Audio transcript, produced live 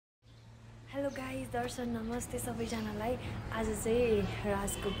Guys दर्शन नमस्ते सबैजनालाई। आज चाहिँ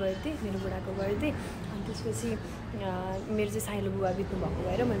राजको बर्थडे, मेरो बुढाको बर्थडे। अनि त्यसपछि मेरो चाहिँ साइलो बुवा बित्नु भएको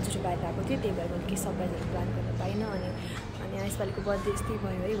भएर मैले छुट्टी बाहिर आएको थिएँ, त्यही भएर मैले केही सरप्राइजहरू प्लान गर्न पाइनँ। अनि यसपालिको बर्थडे यस्तै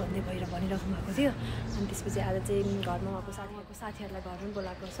भयो है भनेर भनिराख्नु भएको थियो। अनि त्यसपछि आज चाहिँ घरमा भएको साथीहरूलाई घरमा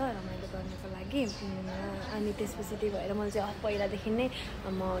बोलाएको छ रमाइलो गर्नको लागि। अनि त्यसपछि त्यही भएर मैले चाहिँ पहिलादेखि नै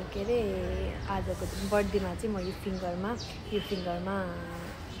म के अरे आजको बर्थडेमा चाहिँ म यो फिङ्गरमा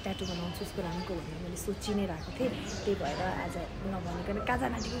ट्याटु बनाउँछु उसको रामको भनेर मैले सोचि नै रहेको थिएँ। त्यही भएर आज नभनिकन कहाँ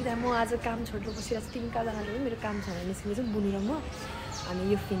जान आँटेको म आज काम छोडेर बसिरहेको छु। तिमी कहाँ जान आँटेको मेरो काम छ भने निस्किँदैछु बुनेर म। अनि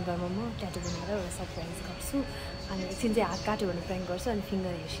यो फिङ्गरमा म ट्याटु बनाएर एउटा सरप्राइज गर्छु। अनि एकछिन चाहिँ हात काट्यो भने प्र्याङ्क गर्छु अनि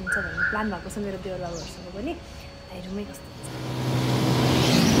फिङ्गर हेर्सिन्छ भन्ने प्लान भएको छ मेरो देवर बाबुहरूसँग पनि। हेरौँ कस्तो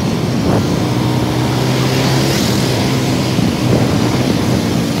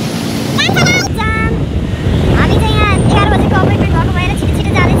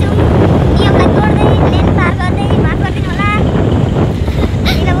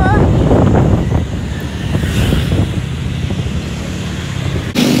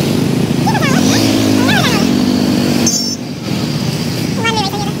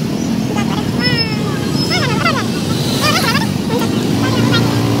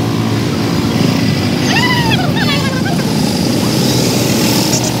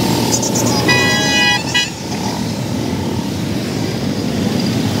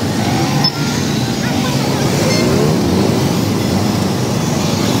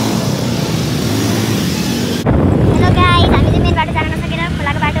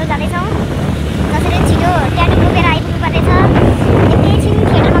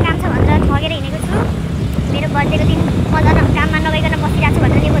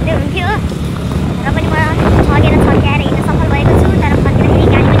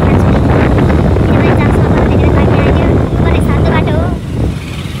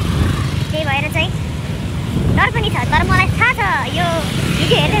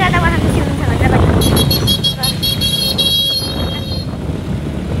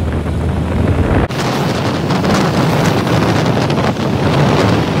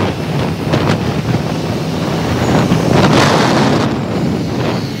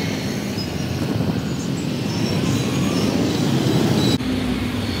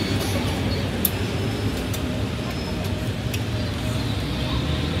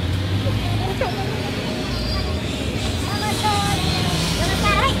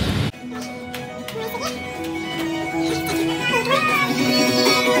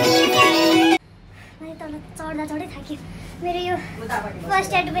चढ्दै थाक्यो। मेरो यो फर्स्ट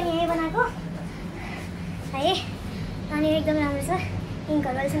ट्याटु पनि यहीँ बनाएको है। अनि एकदम राम्रो छ।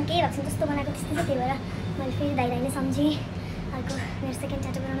 इङ्कहरू अहिलेसम्म केही भएको छैन, जस्तो बनाएको त्यस्तै छ। त्यही भएर मैले फेरि दाइ नै सम्झेँ। अर्को मेरो सेकेन्ड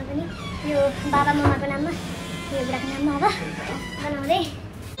ट्याटु बनाउन पनि यो बाबा मम्माको नाममा, यो बुढाको नाममा अब बनाउँदै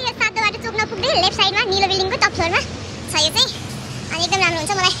यो सातो बाटो चोक्न पुग्दै लेफ्ट साइडमा निलो बिल्डिङको टप फ्लोरमा छ यो चाहिँ। अनि एकदम राम्रो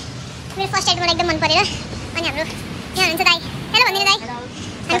हुन्छ। मलाई मेरो फर्स्ट ट्याटु मलाई एकदम मन परेर। अनि हाम्रो यहाँ हुनुहुन्छ दाइ। हेलो भनिदिनु दाइ।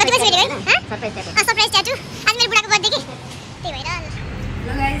 हामी कति बजी भेटेको है? सरप्राइज ट्याटु आज मेरो बुढाको बर्थडे कि, त्यही भएर।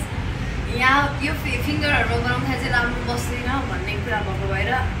 हेलो गाइस, यहाँ यो फिङ्गरहरू बनाउँदा चाहिँ राम्रो बस्दैन भन्ने कुरा भएको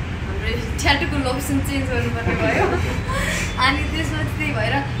भएर हाम्रो ट्याटुको लोकेसन चेन्ज गर्नुपर्ने भयो। अनि त्यसमा त्यही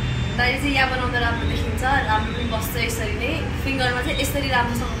भएर दाइले चाहिँ यहाँ बनाउँदा राम्रो देखिन्छ, राम्रो पनि बस्छ। यसरी नै फिङ्गरमा चाहिँ यसरी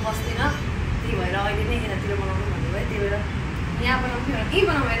राम्रोसँग बस्दैन, त्यही भएर अहिले नै यतातिर बनाउनु भन्नुभयो। त्यही भएर यहाँ बनाउनु थियो, यहीँ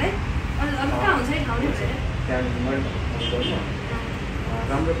बनाउँ है। अरू अरू कहाँ हुन्छ है ठाउँ नै हुँदैन।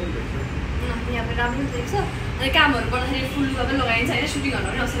 यहाँ पनि राम्रो देख्छ। अनि कामहरू गर्दाखेरि फुल लुगा पनि लगाइन्छ होइन, सुटिङहरू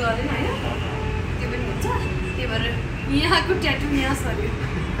पनि असर गर्दैन होइन, त्यो पनि हुन्छ। त्यही भएर यहाँको ट्याटु यहाँ सर्यो।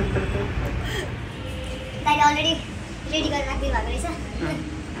 दाइले अलरेडी रेडी गरेर राखिदिनु भएको रहेछ।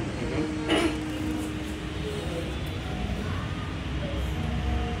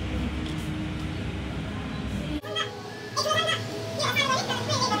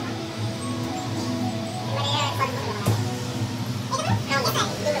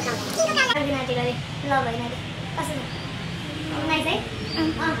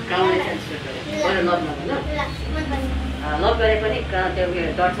 लभ गरे पनि त्यो उयो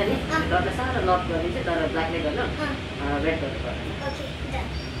डट छ नि, डटलाई सानो लभ गरिन्छ तर ब्ल्याकले गर्नु, रेड गर्नु पर्दैन।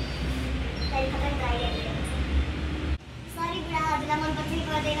 सरी बुढा, हजुरलाई मन पर्छ कि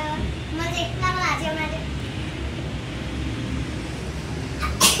पर्दैन? म चाहिँ एक्लामा हाँस्यो उनीहरूले।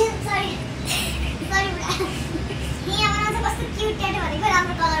 सरी बुढा। यहाँ बनाउँछ कस्तो क्युट ट्याटु भनेको,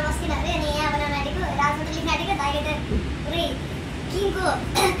 राम्रो कलर बस्किन अरे। अनि यहाँ बनाउन आँटेको राजमा त लेख्न आँटेको, दाइले त पुरै किङको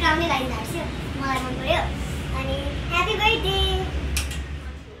क्राउनै लगाइदिनु आँट्छ। मलाई मन पर्यो। अनि ह्याप्पी बर्थडे।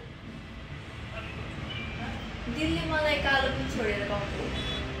 दिलले मलाई कालो पनि छोडेर गएको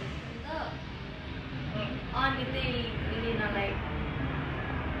अनि त्यही लिनलाई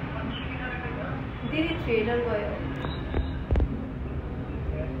दिदी थिएटर गयो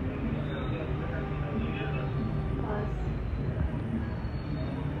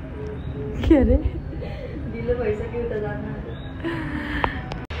के अरे ढिलो भइसक्यो उता जान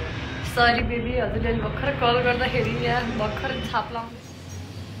सरी बेबी हजुरले भर्खर कल गर्दाखेरि यहाँ भर्खर छाप लाउँदै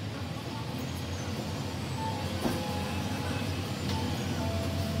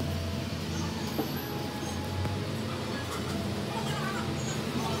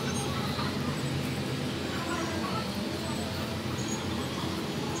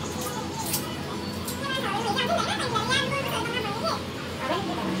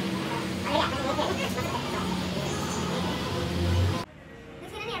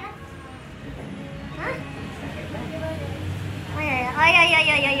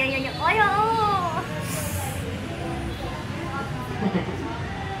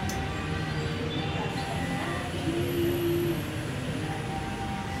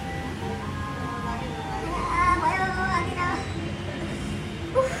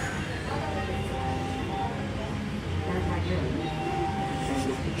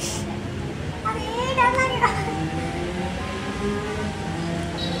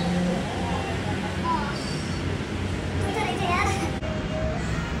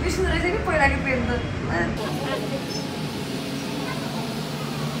बिर्सिँदो रहेछ कि पहिलाको प्रेम त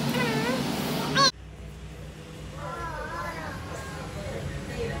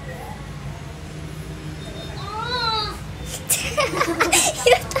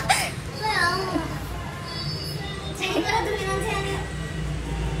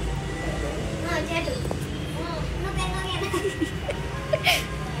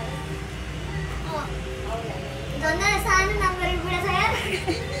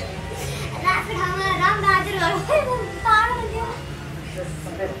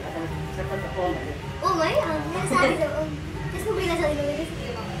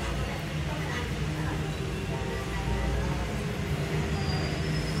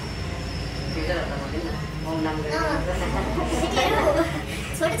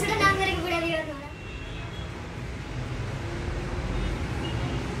छोटे छोटे नाम गरेको बुढाले गर्नु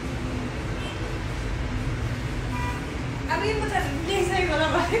अब यो त लेख्दै होला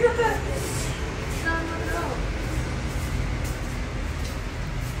भनेको त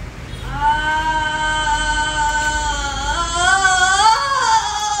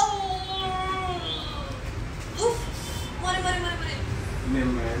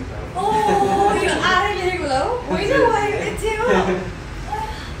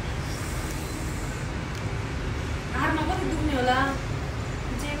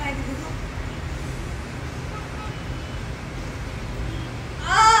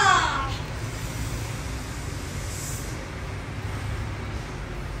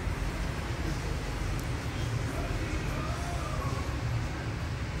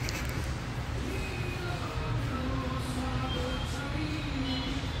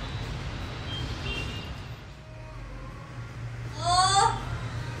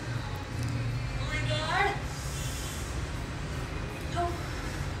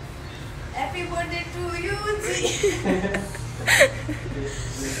Happy birthday to you, Ji.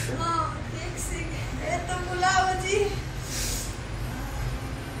 Oh, fixing. Eto bulao, Ji.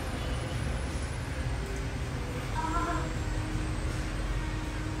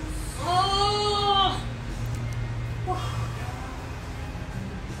 Oh.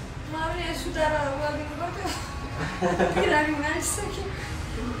 Mami, sudah lagi berarti. Kira gimana sih?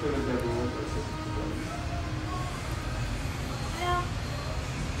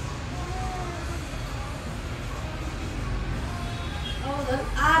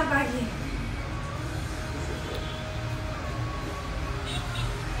 Are बागी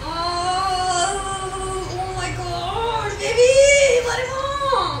oh my god baby what am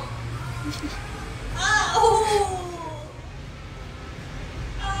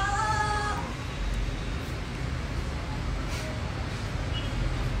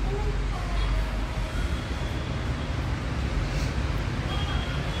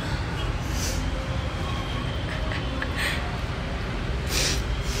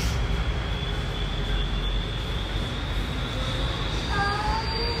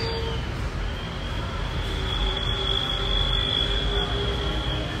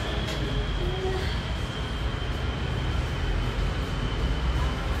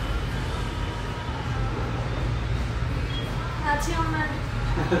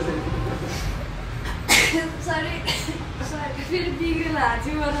sorry फिर बिग्रेर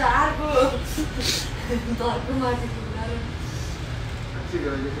हाची मर्दा अर्को धर्को माथि पुग्नारो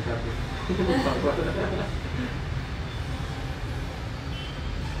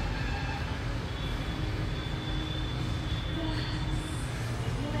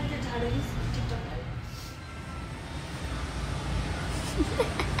टिकटक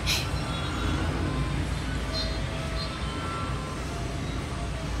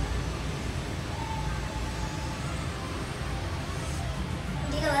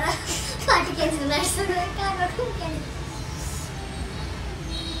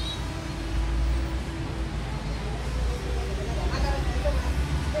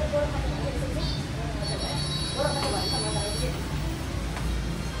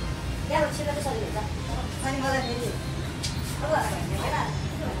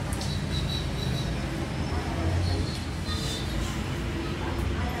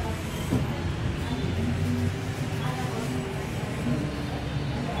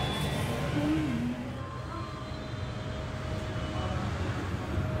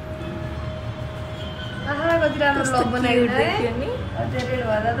कति राम्रो ब्लग बनाइदिनु है टेरेड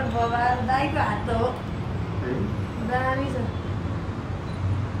भएर त बाबा दाइको हात हो दामी छ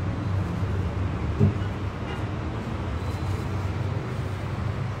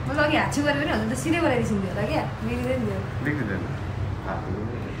मैले अघि हात छु गरेर पनि हुन्छ त सिधै बनाइदिन्छु होला क्या बिग्रिँदैन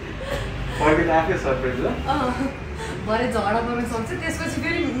भरे झगडा गर्नु सक्छ त्यसपछि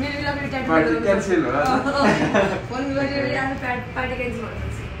फेरि मेरो बेला फोन गरेर आज पार्टी क्यान्सल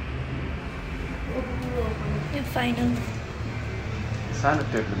गर्नु फाइनल सानो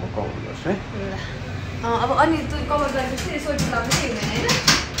टेबलमा कभर गर्छु है अब अनि त्यो कभर गरेपछि सोच लाग्दै हुँदैन होइन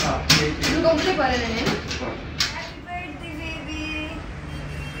लुकाउनु चाहिँ परेन होइन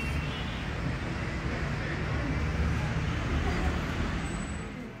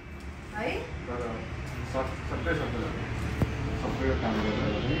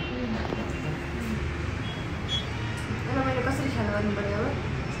मैले कसरी ख्याल गर्नु पर्यो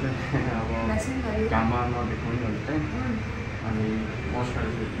काममा नदेखाउने भने चाहिँ अनि मस्कर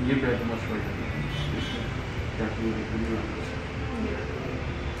यही बेला मस्कर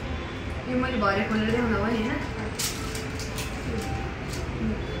यो मैले भरे खोलेर देखाउँदा भयो नि होइन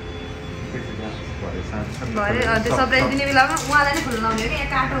भरे त्यो सरप्राइज दिने बेलामा उहाँलाई नै खोल्न लाउने हो कि यहाँ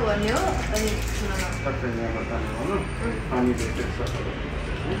काटो भन्ने हो अनि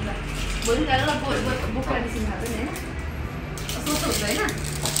भोलि ल बोकेर निस्किनु थाल्छ नि होइन सोच्नु हुन्छ होइन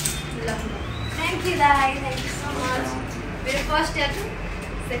ल थ्याङ्क यू दाइ थ्याङ्क यू सो मच मेरो फर्स्ट ट्याटु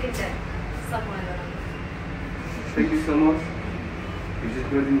सेकेन्ड ट्याटु सपना गराउनु thank you so much visit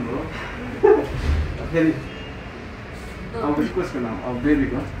गरिदिनु भयो फेरि अब कसको नाम अब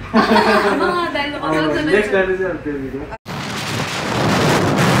बेबीको नेक्स्ट टाइम चाहिँ अब बेबीको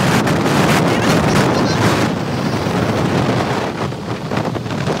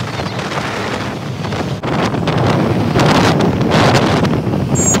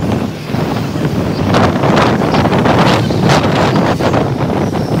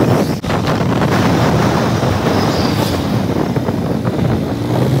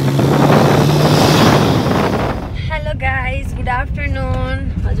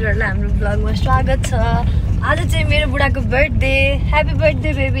हाम्रो ब्लगमा स्वागत छ आज चाहिँ मेरो बुढाको birthday happy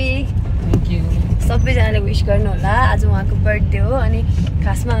birthday baby thank you सबैजनाले विश गर्नु होला आज उहाँको बर्थडे हो अनि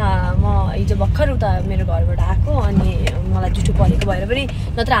खासमा म हिजो भर्खर उता मेरो घरबाट आएको अनि मलाई जुठो परेको भएर पनि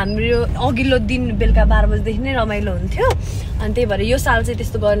नत्र हाम्रो अघिल्लो दिन बेलुका 12 बजेदेखि नै रमाइलो हुन्थ्यो अनि त्यही भएर यो साल चाहिँ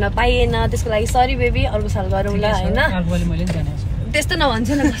त्यस्तो गर्न पाइएन त्यसको लागि सरी बेबी अर्को साल गरौँला होइन त्यस्तो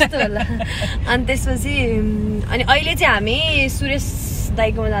नभन्छु न कस्तो होला अनि त्यसपछि अनि अहिले चाहिँ हामी सुरेश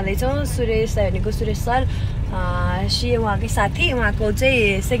दाइकोमा जाँदैछौँ सुरेश दाइ भनेको सुरेश सर सिए उहाँकै साथी उहाँको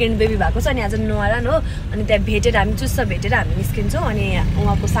चाहिँ सेकेन्ड बेबी भएको छ अनि आज न्वारान हो अनि त्यहाँ भेटेर हामी चुस्स भेटेर हामी निस्किन्छौँ अनि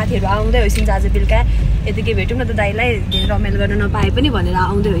उहाँको साथीहरू आउँदै होइसिन्छ आज बेलुका यतिकै भेटौँ न त दाइलाई धेरै रमाइलो गर्न नपाए पनि भनेर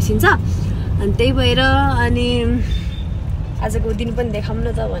आउँदै होइसिन्छ अनि त्यही भएर अनि आजको दिन पनि देखाउँ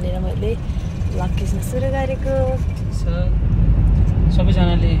न त भनेर मैले भ्लग खिच्न सुरु गरेको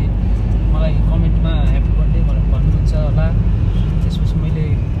सबैजनाले मलाई कमेन्टमा ह्याप्पी बर्थडे भनेर भन्नुहुन्छ होला त्यसपछि मैले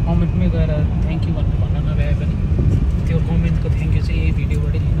कमेन्टमै गएर थ्याङ्क यू भनेर भन्न नभए पनि त्यो कमेन्टको थ्याङ्क यू चाहिँ यही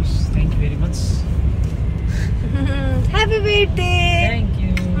भिडियोबाटै लिनुहोस् thank you very much happy birthday thank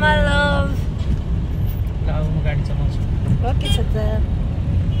you my love ल अब म गाडी चलाउँछु ओके छ त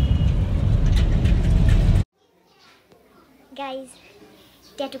गाइज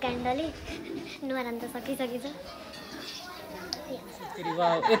ट्याटु काण्डले नुहारन त सकिसकेछ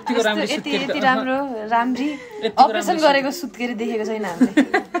यति राम्रो राम्री अपरेसन गरेको सुत्केरी देखेको छैन हामीले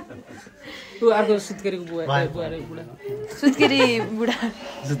अर्को सुत्केरीको बुढा सुत्केरी बुढा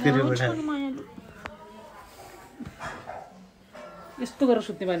यस्तो गरेर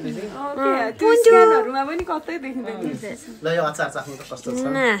सुत्ने बानी रहेछ स्क्यानहरुमा पनि कतै देखिँदैन ल यो अचार चाख्नु त कस्तो छ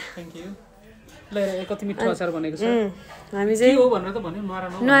थ्याङ्क यू ल कति मिठो अचार बनेको छ हामी चाहिँ हो भनेर त भन्यो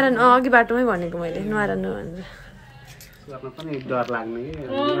न्वारान अघि बाटोमै भनेको मैले न्वारान भनेर गर्न पनि डर लाग्ने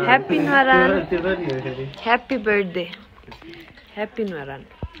happy न्वारान happy birthday happy न्वारान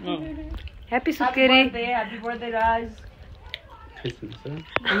happy सुत्केरी happy birthday Raj thank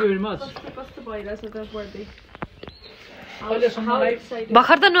you very much कस्तो भइरहेछ त बर्थडे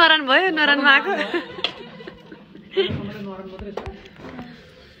भर्खर त न्वारान भयो न्वारानमा आएको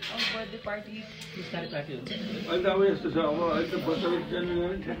बर्थडे पार्टी बिस्तारै पार्टी हुन्छ अहिले अब यस्तो छ अब अहिले त बच्चाले जन्म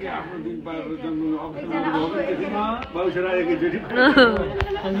गर्ने ठ्याक्कै आफ्नो दिन पारेर जन्म भविष्य एकैचोटि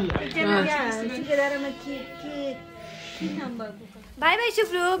बाई बाई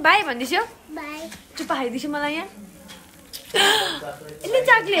सुब्रु बाई भन्दैछु चुप्पा खाइदिन्छु मलाई यहाँ यसले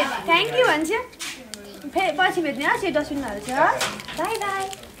चक्लेट थ्याङ्क यू भन्छ फेरि पछि भेट्ने हस् यो डस्टबिनमा हाल्छ बाई बाई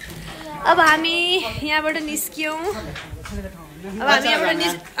अब हामी यहाँबाट निस्क्यौँ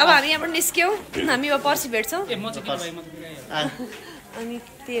अब हामी यहाँबाट निस्क्यौँ हामी अब पर्सि भेट्छौँ अनि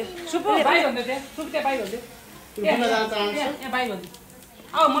त्यो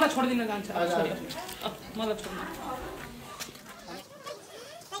मलाई छोडिदिन जान्छ मलाई छोड्नु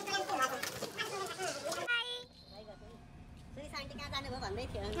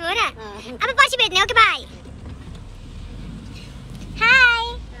हो र अब पछि भेट्ने हो कि बाई हाई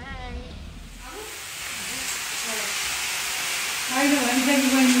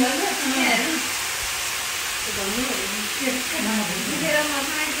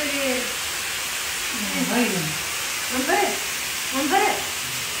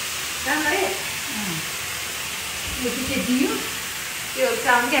त्यो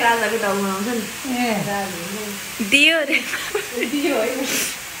काम क्या राजाको टाउमा आउँछ नि दियो रे दियो है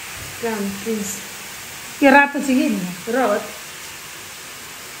क्राउन प्रिन्स यो रातो चाहिँ के रवत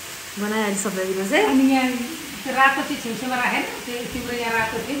बनाइहाल्छ सबै दिनुहोस् है अनि यहाँ रातो चाहिँ छेउछेउमा राखेन तिम्रो यहाँ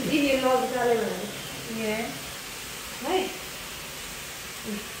रातो थियो नि है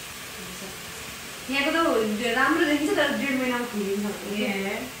यहाँको त राम्रो देखिन्छ तर 1.5 महिनामा फुलिन्छ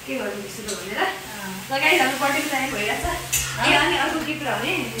के गर्नु त्यस्तो त भनेर लगाइ हाम्रो बर्थडे टाइम भइरहेछ अनि अर्को के कुरा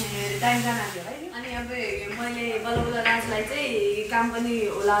भने टाइम जान आयो है अनि अब मैले बल्ल बल्ल राजलाई चाहिँ काम पनि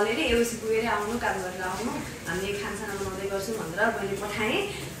होला अलिअलि एओसी पुगेर आउनु काम गरेर आउनु हामीले खानसाना बनाउँदै गर्छौँ भनेर मैले पठाएँ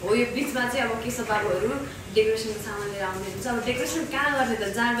हो यो बिचमा चाहिँ अब केशव बाबुहरू डेकोरेसनको सामान लिएर आउने हुन्छ अब डेकोरेसन कहाँ गर्ने त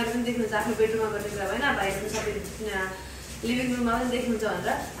जहाँ गएर पनि देख्नुहुन्छ आफ्नो बेडरुममा गर्ने कुरा भएन बाहिर पनि सबै लिभिङ रुममा पनि देख्नुहुन्छ भनेर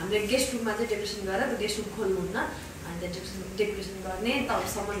हामीले गेस्ट रुममा चाहिँ डेकोरेसन गरेर गेस्ट रुम खोल्नुहुन्न अनि डेकोरेसन गर्ने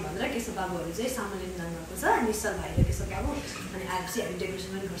तबसम्म भनेर केशव बाबुहरू चाहिँ सामान लिन जानुभएको छ निश्चल भाइ र केशव बाबु अनि आएपछि हामी डेकोरेसन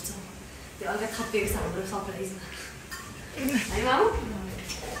पनि गर्छौँ त्यो अलगै थपिएको छ हाम्रो सरप्राइजमा है बाबु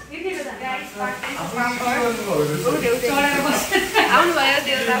आउनुभयो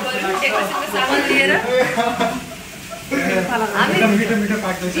देउताहरू डेकोरेसनको सामान लिएर हामी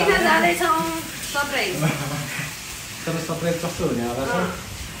किन जाँदैछौँ सरप्राइज तपाईँ सरप्राइज कस्तो हुने होला सर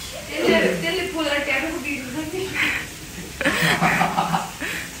त्यसले फुलेर ट्याटो दिन्छ नि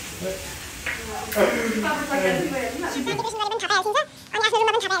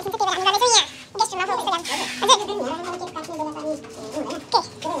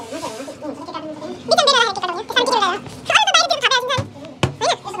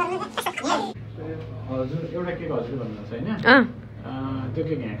हजुर एउटा के हजुर भन्नुहोस् होइन त्यो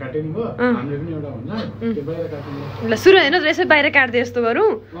के यहाँ काट्यो नि भयो हाम्रो पनि एउटा हुन्छ त्यो बाहिर काट्नु ल सुरु होइन यसो बाहिर काट्दै यस्तो गरौँ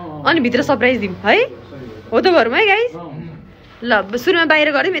अनि भित्र सरप्राइज दिउँ है हो त गरौँ है गाइस ल सुरुमा बाहिर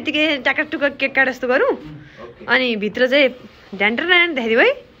गऱ्यौँ यतिकै टाका टुका केक काट यस्तो गरौँ अनि भित्र चाहिँ ढ्यान्टर ढ्यान्ट देखाइदिउँ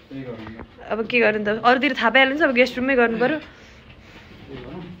है अब के गर्नु त अरूतिर थाहा पाइहाल्नु अब गेस्ट रुममै गर्नु पऱ्यो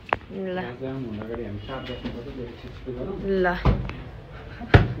ल ल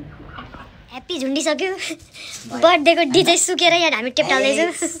ह्याप्पी झुन्डिसक्यो बर्थडेको डी चाहिँ सुकेर यहाँ हामी टेप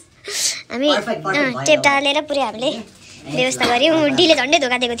टाल्दैछौँ हामी टेप टालेर पुरै हामीले व्यवस्था गऱ्यौँ डीले झन्डै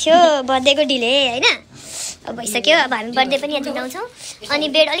धोका दिएको थियो बर्थडेको डीले होइन अब भइसक्यो अब हामी बर्थडे पनि यहाँ झुन्डाउँछौँ अनि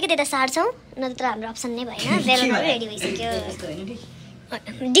बेड अलिकति यता सार्छौँ नत्र हाम्रो अप्सन नै भएन बेलुनहरू रेडी भइसक्यो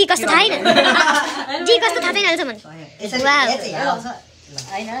डी कस्तो थाहा छैन डी कस्तो थाहा छैन अहिलेसम्म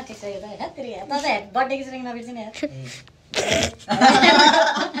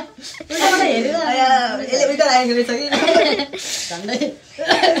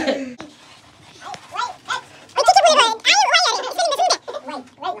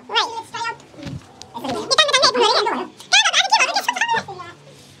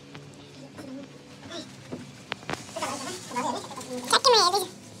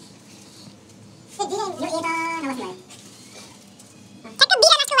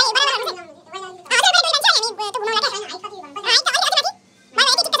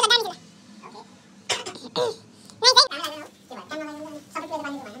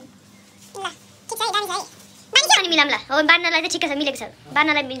मिलाउँला हो बान्नलाई चाहिँ ठिकै छ मिलेको छ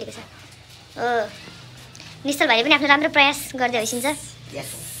बान्नलाई मिलेको छ हो निश्चल भाइले पनि आफ्नो राम्रो प्रयास गर्दै होइसिन्छ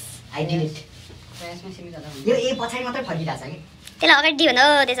त्यसलाई अगाडि डी भन्दा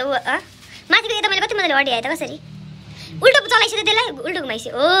त्यसो माथिको यता मैले कति मजाले अडिआएँ त कसरी उल्टो चलाइसक्यो त्यसलाई उल्टो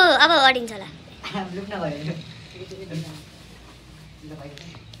घुमाइसक्यो हो अब अडिन्छ होला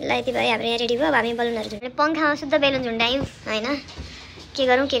ल यति भयो हाम्रो यहाँ रेडी भयो। अब हामी बलुनहरू झुन्ड्यायौँ, पङ्खामा शुद्ध बेलुन झुन्ड्यायौँ होइन। के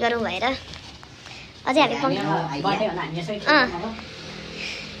गरौँ भएर अझै हामी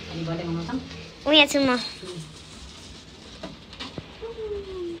उहाँ छु म।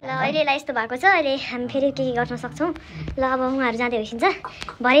 ल अहिले यस्तो भएको छ। अहिले हामी फेरि के गर्न सक्छौँ। ल अब उहाँहरू जाँदै होइसिन्छ।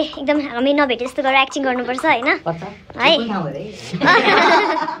 भरे एकदम हामी नभेटे जस्तो गरेर एक्टिङ गर्नुपर्छ होइन है।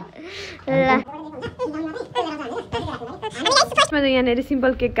 ल यहाँनिर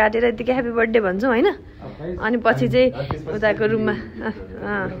सिम्पल केक काटेर यतिकै ह्याप्पी बर्थडे भन्छौँ होइन। अनि पछि चाहिँ उताको रुममा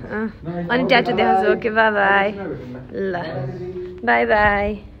अनि ट्याटु देखाउँछु। Okay by by. ल बाई बाई।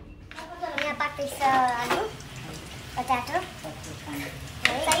 यहाँ पाक्दैछ आलु पटाटो,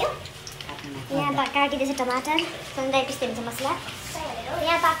 यहाँ काटिँदैछ टमाटर, सन्दाई पिस्दै हुन्छ मसला,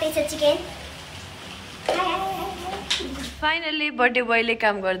 यहाँ पाक्दैछ चिकन। फाइनल्ली बर्थडे बोयले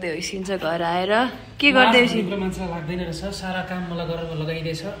काम गर्दै होइसिन्छ घर आएर। के गर्दै होइसिन्छ? तिम्रो मान्छे लाग्दैन रहेछ, सारा काम मलाई गरेर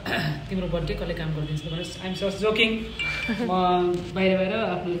लगाइदिएछ। तिम्रो बर्थडे कसले काम गरिदिन्छ भने आइएम जस्ट जोकिङ। म बाहिर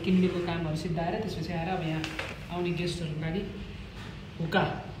आफ्नो किन्नेको कामहरू सिद्धाएर त्यसपछि आएर अब यहाँ आउने गेस्टहरूको लागि हुक्का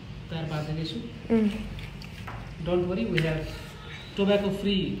तयार पारिदिँदैछु। Don't worry, we have tobacco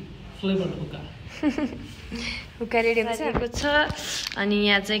free flavour हुक्का। हुक्का रेडी भइसकेको छ। अनि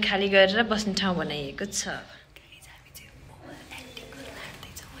यहाँ चाहिँ खाली गरेर बस्ने ठाउँ बनाइएको छ।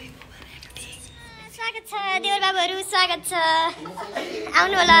 स्वागत छ देवर बाबुहरू, स्वागत छ,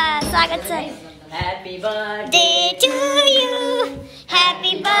 आउनु होला, स्वागत छ। Happy birthday to you,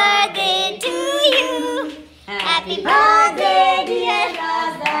 happy birthday to you, happy birthday dear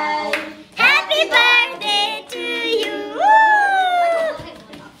राजदाई, happy birthday to you.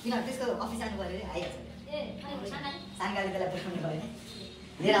 किन त्यसको अफिस जानु पर्यो रे, आइहाल्छ। सानगाले त्यसलाई पुस्नु पर्यो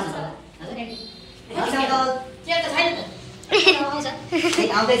लिएर आउँछ होला हजुर। के त छैन त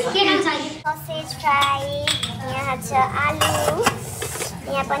ससेज फ्राई, यहाँ छ आलु,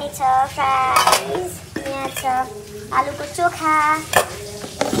 यहाँ पनि छ फ्राइज, यहाँ छ आलुको चोखा,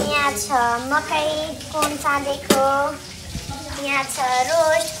 यहाँ छ मकै कोन साँधेको, यहाँ छ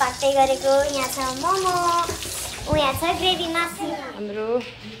रोस्ट पाक्दै गरेको, यहाँ छ मोमो, यहाँ छ ग्रेभी मासु। हाम्रो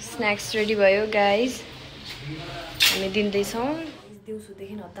स्न्याक्स रेडी भयो गाइज, हामी दिँदैछौँ।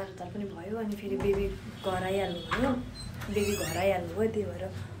 दिउँसोदेखि हतार पनि भयो। अनि फेरि बेबी घर आइहाल्नु भयो, त्यही भएर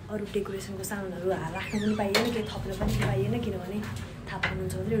अरू डेकोरेसनको सामानहरू राख्नु पनि पाइएन, केही थप्नु पनि पाइएन, किनभने थाहा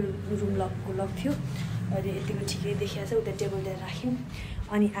पाउनुहुन्छ भने रुम लक थियो। अहिले यतिको ठिकै देखिया छ। उता टेबल ल्याएर राख्यौँ।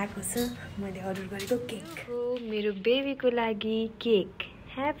 अनि आएको छ मैले अर्डर गरेको केक, मेरो बेबीको लागि केक।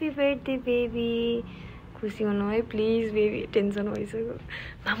 ह्याप्पी बर्थडे बेबी, खुसी हुनु है प्लिज। बेबी टेन्सन भइसक्यो।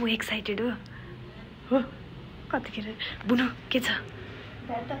 मामु एक्साइटेड हो कतिखेर बुनु के छ?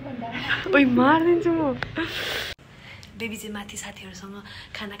 ओइ मारिदिन्छु म। बेबी चाहिँ माथि साथीहरूसँग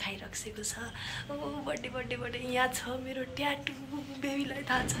खाना खाइराखेको छ। ओ बर्थडे यहाँ छ मेरो ट्याटु, बेबीलाई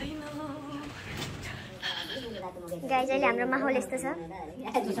थाहा छैन। गाइज अहिले हाम्रो माहौल यस्तो छ।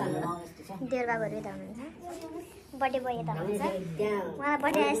 देवर बाबुहरू यता हुनुहुन्छ, बर्थडे बोय यता हुनुहुन्छ। उहाँलाई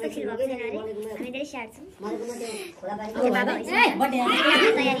बर्थडे यस्तो फिल भएको छैन अरे, हामी धेरै स्याड छौँ। बाबा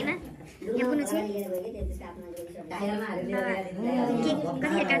तयारीमा यहाँ बुनु छ, केक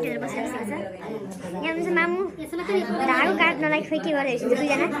कतिखेर काटेर बसिरहेको छ। यहाँ हुनुहुन्छ मामु, धागो काट्नलाई खोइ के गर्दै हुनुहुन्छ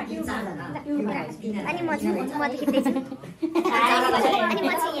दुईजना। अनि म त खिच्दैछु। अनि म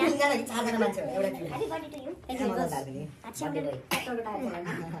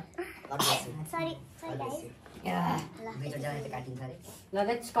चाहिँ Now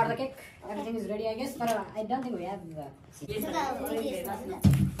let's cut the cake. Everything is ready, I guess, but I don't think we have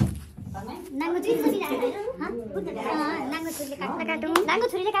नाङ्गो छुरीले काट्नु नाङ्गो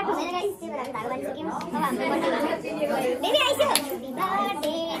छुरीले काट्नु हुँदैन गाइस, त्यही भएर धागो बाँधिसक्यौँ। अब हाम्रो birthday baby आइस्यो,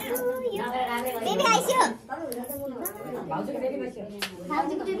 birthday to you, baby आइस्यो, भाउजूको baby बस्यो।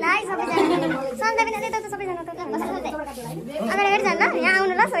 नाइ सबैजना सन्दा बिना त्यता सबैजना त बस्नु पर्छ। अगाडि जान्न, यहाँ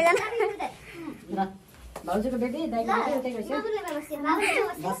आउनु ल सबैजना। भाउजूको बेबी दाइको बेबी उतै बस्यो।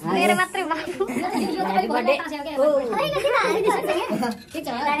 मेरो मात्रै बाबु ह्यापी बर्थडे। ठीक छ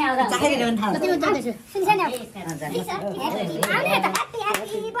जाने आउँदा चाहेर ल्याउन थाल्छ। कति उता छु सुन्छ नि ठीक छ आउने त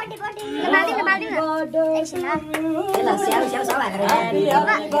ह्यापी बर्थडे बाल्दिनु एकछिन ल स्याउ स्याउ सब हालेर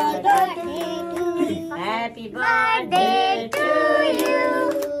happy birthday to you,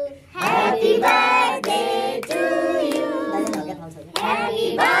 happy birthday to you, happy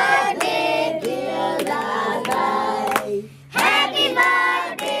birthday dear दादाई, happy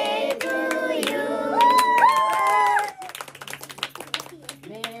birthday to you.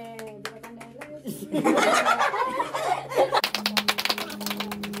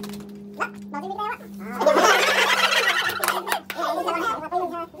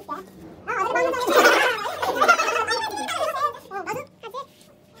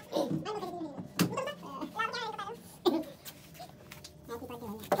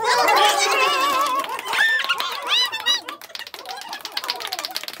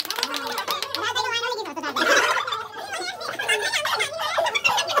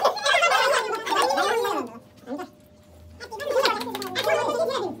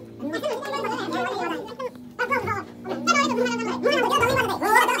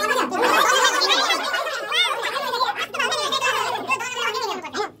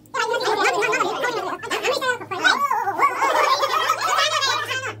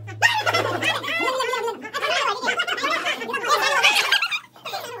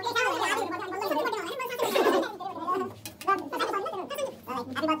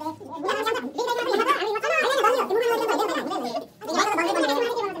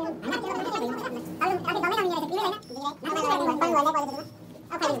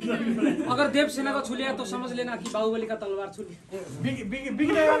 अगर देवसेना को छुलिया तो समझ लेना कि बाहुबली का तलवार छुली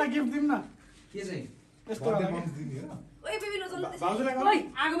बिग्रे वाला गिफ्ट दिउँ न के चाहिँ यस्तो ओइ बेबी नचल्नु त्यसै भाउजूलाई ओइ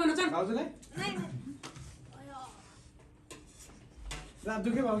आगोमा नचल भाउजूलाई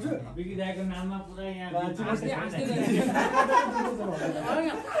दुखे भाउजू बिग्रिरहेको नाममा पुरा यहाँ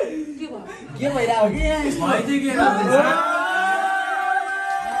के भइरहेको कि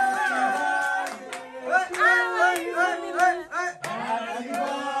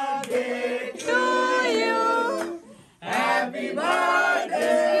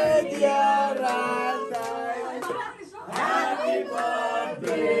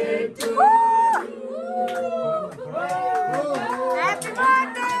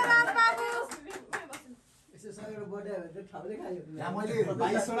मैले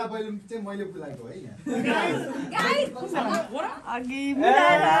 22वटा बैलुन चाहिँ मैले फुलाएको है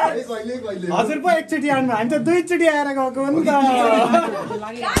हजुर पो एकचोटि आउनु हामी त दुईचोटि आएर गएको हो नि त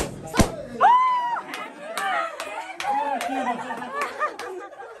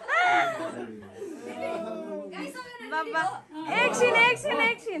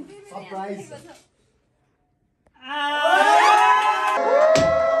एकछिन सरप्राइज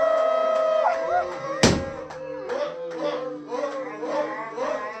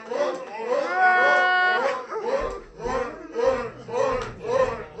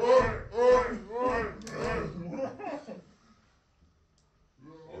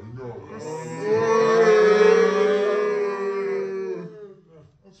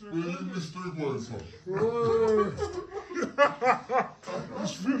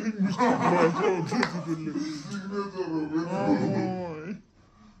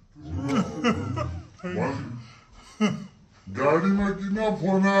गाडीमा किन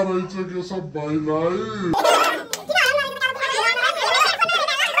फोन रहेछ के सब भाइलाई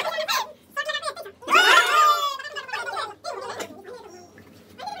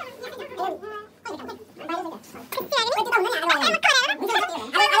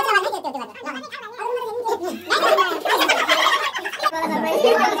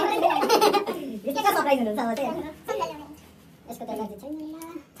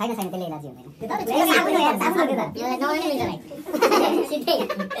छैन त्यसले इलाज हुँदैन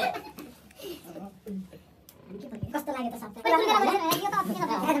कस्तो लाग्यो त सबै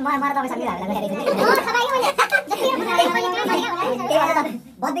मलाई तपाईँ कस्तो लाग्यो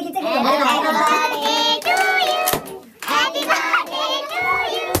भन्दिउँ न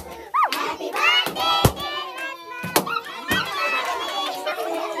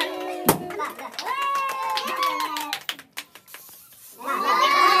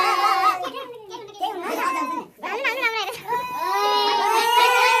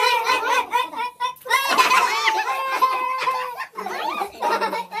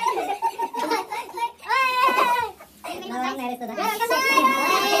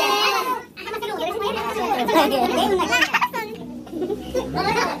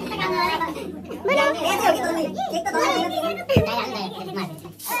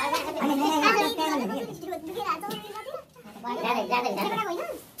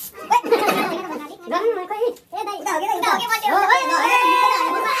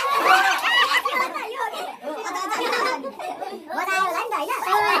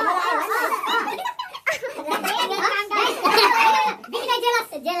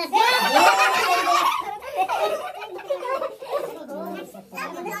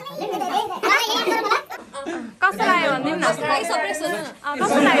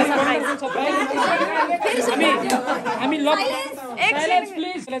हामी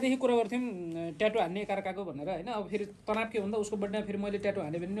पहिलादेखि कुरा गर्थ्यौँ ट्याटु हान्ने एकार्काको भनेर होइन अब फेरि तनाव के भन्दा उसको बर्थडेमा फेरि मैले ट्याटु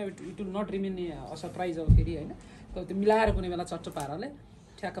हाने भने it will not remain a surprise अब फेरि होइन त्यो मिलाएर कुनै बेला चट्ट पाराले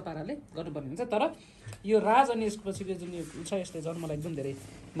ठ्याक्क पाराले गर्नुपर्ने हुन्छ तर यो राज अनि यसको पछिको जुन यो छ यसले झन् मलाई एकदम धेरै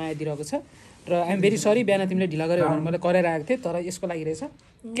माया दिइरहेको छ र आइएम भेरी सरी बिहान तिमीले ढिला गऱ्यो भने मैले कराएर आएको थिएँ तर यसको लागि रहेछ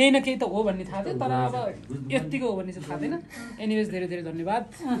केही न केही त हो भन्ने थाहा थियो तर अब यतिको हो भन्ने चाहिँ थाहा थिएन एनिवेज धेरै धेरै धन्यवाद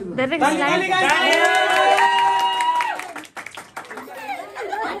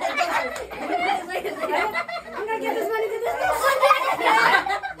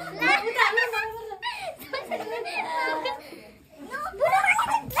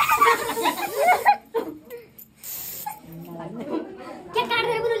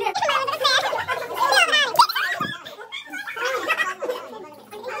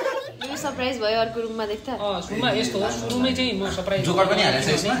सरप्राइज भयो अर्को रुममा देख्दा सुरुमा यस्तो हो सुरुमै चाहिँ म सरप्राइज जोकर पनि हालेछ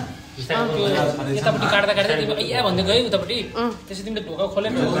यसमा यतापट्टि काट्दा काट्दै तिमी या भन्दै गयो उतापट्टि त्यसपछि तिमीले ढोका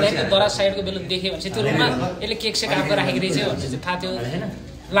खोलेर त्यो दराज साइडको बेलुन देख्यो भने चाहिँ त्यो रुममा यसले केक सेक आएको राखेको रहेछ भन्ने चाहिँ थाहा थियो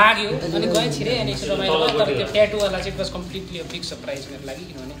लाग्यो अनि गएँ छिरेँ अनि यसो रमाइलो भयो तर त्यो ट्याटुवाला चाहिँ was completely a big surprise मेरो लागि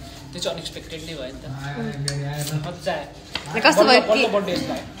किनभने त्यो चाहिँ अनएक्सपेक्टेड नै भयो नि त मजा आयो कस्तो भयो बल्ल बर्थडे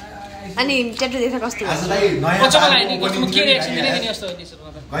जस्तो लाग्यो अनि ट्याटु देख्दा कस्तो भयो पछाडि लाग्यो नि कस्तो के रिएक्सन दिने नि जस्तो नि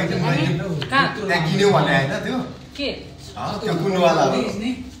कहाँ किन्यो भने होइन त्यो के त्यो कुनवाला हो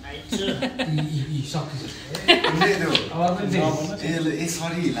ए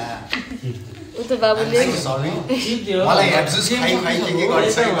सरी ला उ त बाबुले मलाई हेप्जुस खाइ खाइ के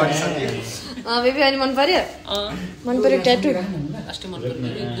गरिसक्यो बेबी अनि मन पर्यो ट्याटु अस्ति मन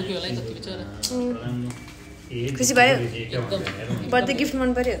पर्यो दुख्यो होला है कति बिचरा खुसी भयो एकदम बर्थडे गिफ्ट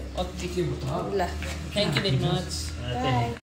मन पर्यो अति ल थ्याङ्क यू भेरी मच